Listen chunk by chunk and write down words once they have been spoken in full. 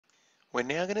We're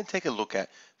now going to take a look at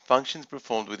functions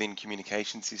performed within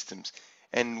communication systems.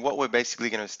 And what we're basically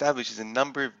going to establish is a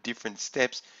number of different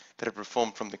steps that are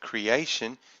performed from the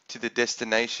creation to the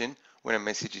destination when a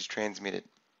message is transmitted.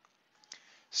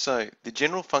 So the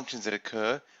general functions that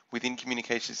occur within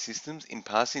communication systems in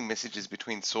passing messages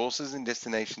between sources and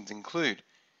destinations include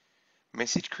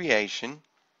message creation,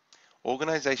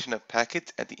 organization of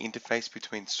packets at the interface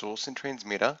between source and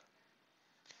transmitter,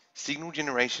 signal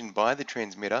generation by the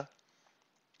transmitter,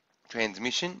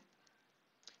 transmission,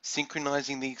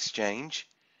 synchronizing the exchange,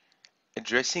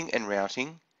 addressing and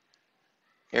routing,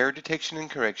 error detection and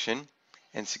correction,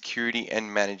 and security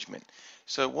and management.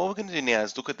 So what we're going to do now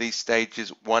is look at these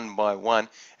stages one by one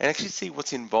and actually see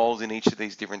what's involved in each of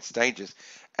these different stages.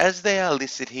 As they are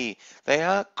listed here, they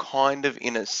are kind of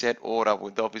in a set order,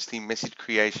 with obviously message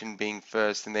creation being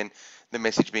first and then the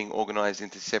message being organized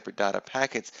into separate data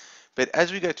packets. But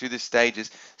as we go through the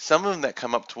stages, some of them that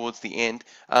come up towards the end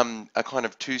are kind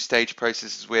of two-stage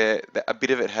processes where a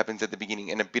bit of it happens at the beginning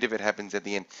and a bit of it happens at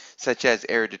the end, such as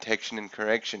error detection and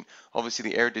correction. Obviously,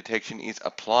 the error detection is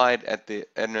applied at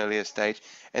an earlier stage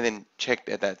and then checked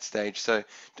at that stage. So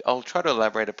I'll try to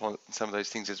elaborate upon some of those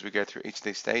things as we go through each of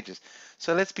these stages.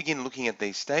 So let's begin looking at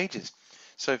these stages.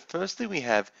 So firstly, we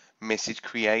have message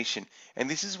creation, and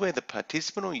this is where the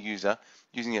participant or user,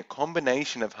 using a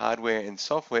combination of hardware and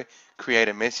software, create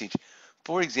a message.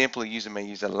 For example, a user may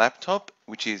use a laptop,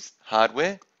 which is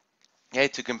hardware,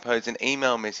 to compose an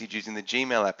email message using the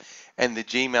Gmail app, and the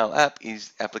Gmail app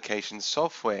is application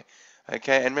software.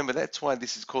 Okay, and remember, that's why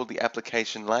this is called the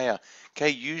application layer. Okay,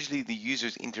 usually the user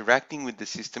is interacting with the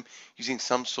system using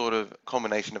some sort of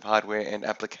combination of hardware and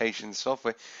application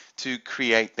software to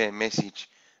create their message.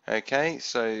 Okay,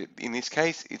 so in this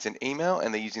case, it's an email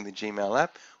and they're using the Gmail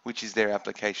app, which is their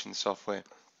application software.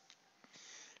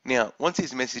 Now, once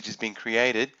this message has been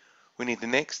created, we need to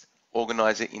next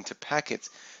organize it into packets.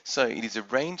 So it is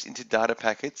arranged into data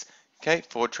packets, okay,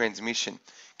 for transmission.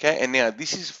 Okay, and now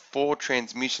this is for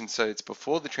transmission, so it's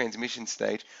before the transmission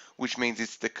stage, which means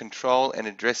it's the control and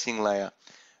addressing layer.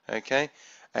 Okay,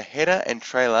 a header and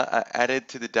trailer are added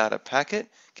to the data packet,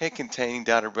 okay, containing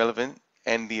data relevant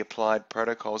and the applied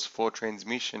protocols for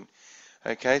transmission.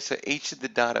 Okay, so each of the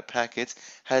data packets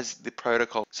has the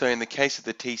protocol. So in the case of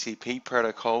the TCP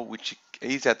protocol, which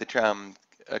is at the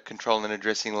control and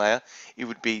addressing layer, it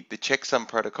would be the checksum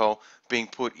protocol being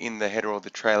put in the header or the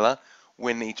trailer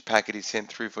when each packet is sent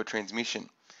through for transmission.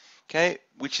 Okay,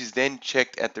 which is then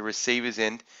checked at the receiver's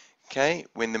end, okay,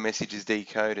 when the message is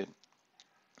decoded.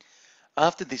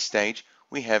 After this stage,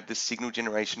 we have the signal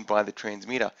generation by the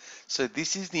transmitter. So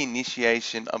this is the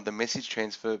initiation of the message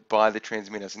transfer by the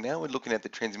transmitter. So now we're looking at the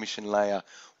transmission layer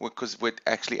because we're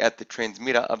actually at the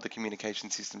transmitter of the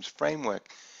communication systems framework.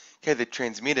 Okay, the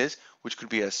transmitters, which could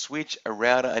be a switch, a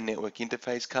router, a network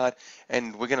interface card,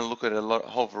 and we're going to look at a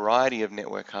whole variety of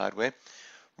network hardware,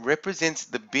 represents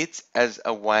the bits as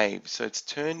a wave. So it's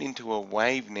turned into a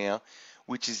wave now,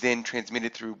 which is then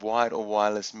transmitted through wired or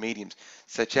wireless mediums,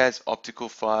 such as optical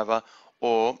fiber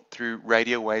or through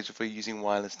radio waves if we're using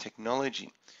wireless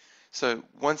technology. So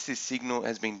once this signal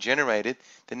has been generated,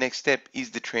 the next step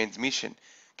is the transmission.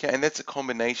 Okay, and that's a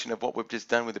combination of what we've just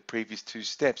done with the previous two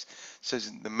steps. So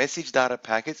the message data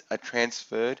packets are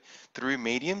transferred through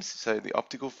mediums, so the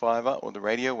optical fiber or the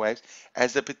radio waves,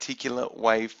 as a particular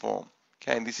waveform.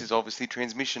 Okay, and this is obviously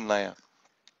transmission layer.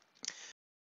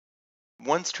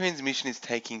 Once transmission is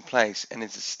taking place and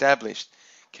is established,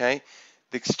 okay,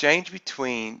 the exchange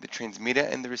between the transmitter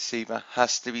and the receiver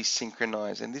has to be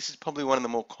synchronized, and this is probably one of the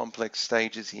more complex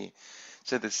stages here.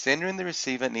 So the sender and the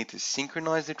receiver need to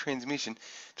synchronize the transmission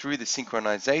through the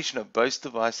synchronization of both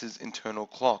devices' internal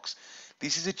clocks.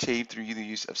 This is achieved through the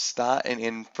use of start and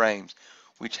end frames,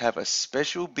 which have a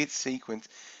special bit sequence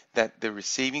that the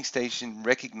receiving station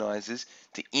recognizes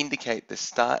to indicate the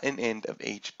start and end of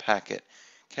each packet.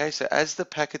 Okay, so as the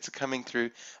packets are coming through,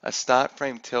 a start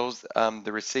frame tells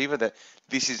the receiver that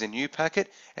this is a new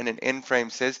packet, and an end frame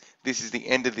says this is the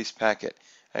end of this packet.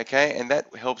 Okay, and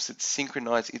that helps it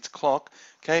synchronize its clock,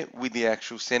 okay, with the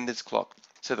actual sender's clock.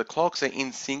 So the clocks are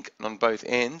in sync on both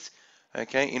ends,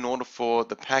 okay, in order for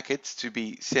the packets to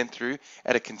be sent through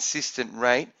at a consistent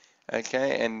rate,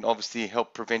 okay, and obviously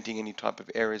help preventing any type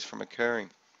of errors from occurring.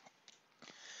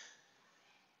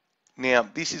 Now,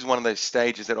 this is one of those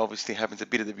stages that obviously happens a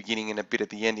bit at the beginning and a bit at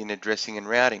the end in addressing and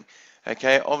routing.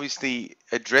 Okay, obviously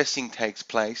addressing takes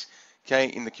place, okay,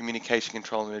 in the communication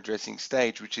control and addressing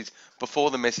stage, which is before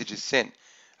the message is sent.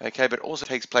 Okay, but also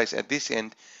takes place at this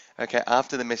end okay,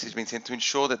 after the message has been sent to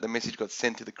ensure that the message got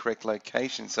sent to the correct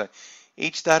location. So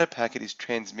each data packet is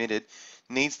transmitted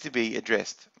needs to be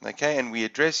addressed, okay, and we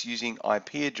address using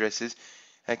IP addresses,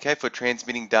 okay, for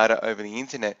transmitting data over the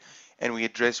internet, and we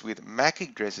address with MAC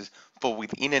addresses for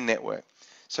within a network.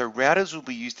 So routers will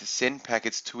be used to send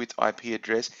packets to its IP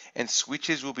address, and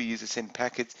switches will be used to send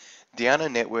packets down a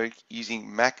network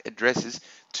using MAC addresses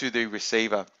to the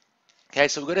receiver. Okay,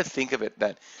 so we've got to think of it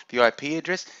that the IP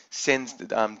address sends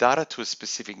data to a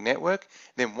specific network.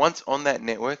 Then once on that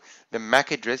network, the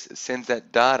MAC address sends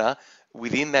that data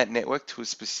within that network to a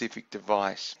specific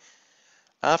device.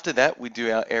 After that, we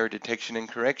do our error detection and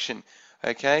correction.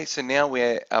 Okay, so now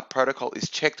our protocol is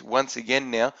checked once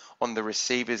again now on the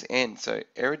receiver's end. So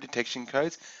error detection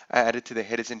codes are added to the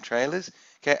headers and trailers,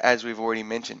 okay, as we've already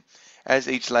mentioned. As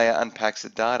each layer unpacks the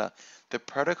data, the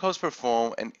protocols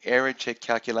perform an error check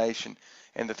calculation.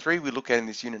 And the three we look at in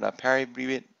this unit are parity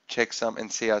bit, checksum, and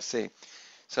CRC.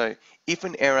 So if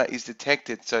an error is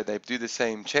detected, so they do the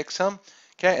same checksum,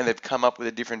 okay, and they've come up with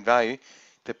a different value,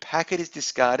 the packet is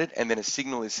discarded and then a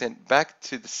signal is sent back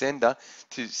to the sender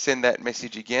to send that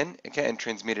message again, okay, and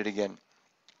transmit it again.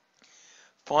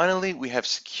 Finally, we have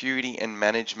security and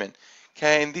management,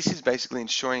 okay, and this is basically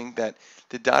ensuring that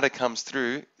the data comes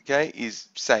through, okay, is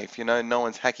safe. No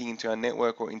one's hacking into our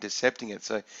network or intercepting it.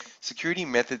 So security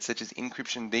methods such as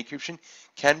encryption and decryption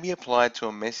can be applied to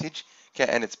a message,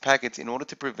 okay, and its packets in order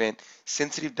to prevent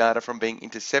sensitive data from being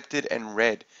intercepted and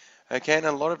read. Okay, and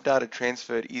a lot of data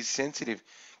transferred is sensitive.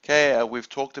 Okay, we've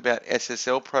talked about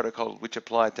SSL protocol, which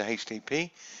applied to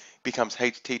HTTP, becomes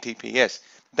HTTPS.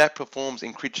 That performs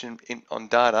encryption on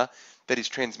data that is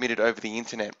transmitted over the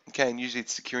internet. Okay, and usually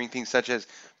it's securing things such as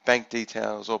bank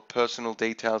details or personal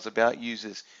details about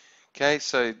users. Okay,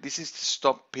 so this is to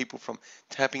stop people from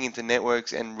tapping into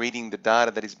networks and reading the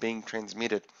data that is being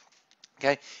transmitted.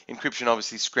 Okay, encryption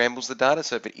obviously scrambles the data,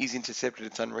 so if it is intercepted,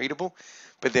 it's unreadable.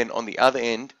 But then on the other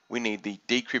end, we need the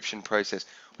decryption process,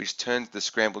 which turns the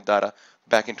scrambled data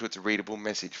back into its readable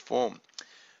message form.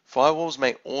 Firewalls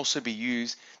may also be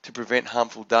used to prevent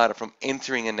harmful data from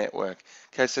entering a network.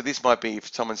 Okay, so this might be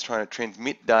if someone's trying to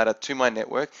transmit data to my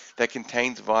network that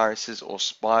contains viruses or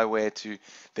spyware to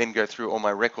then go through all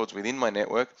my records within my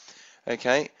network.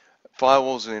 Okay,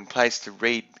 firewalls are in place to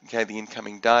read, okay, the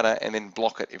incoming data and then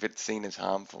block it if it's seen as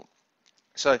harmful.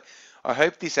 So I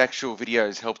hope this actual video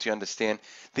has helped you understand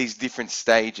these different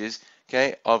stages,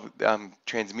 okay, of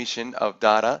transmission of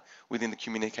data within the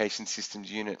communication systems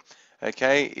unit.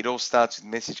 Okay, it all starts with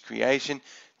message creation,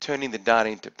 turning the data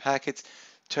into packets,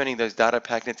 turning those data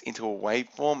packets into a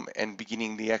waveform and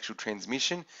beginning the actual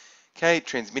transmission. Okay,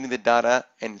 transmitting the data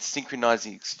and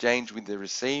synchronizing the exchange with the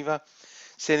receiver,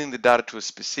 sending the data to a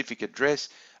specific address,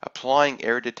 applying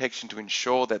error detection to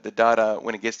ensure that the data,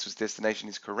 when it gets to its destination,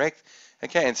 is correct,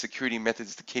 okay, and security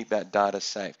methods to keep that data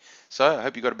safe. So I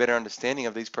hope you got a better understanding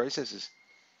of these processes.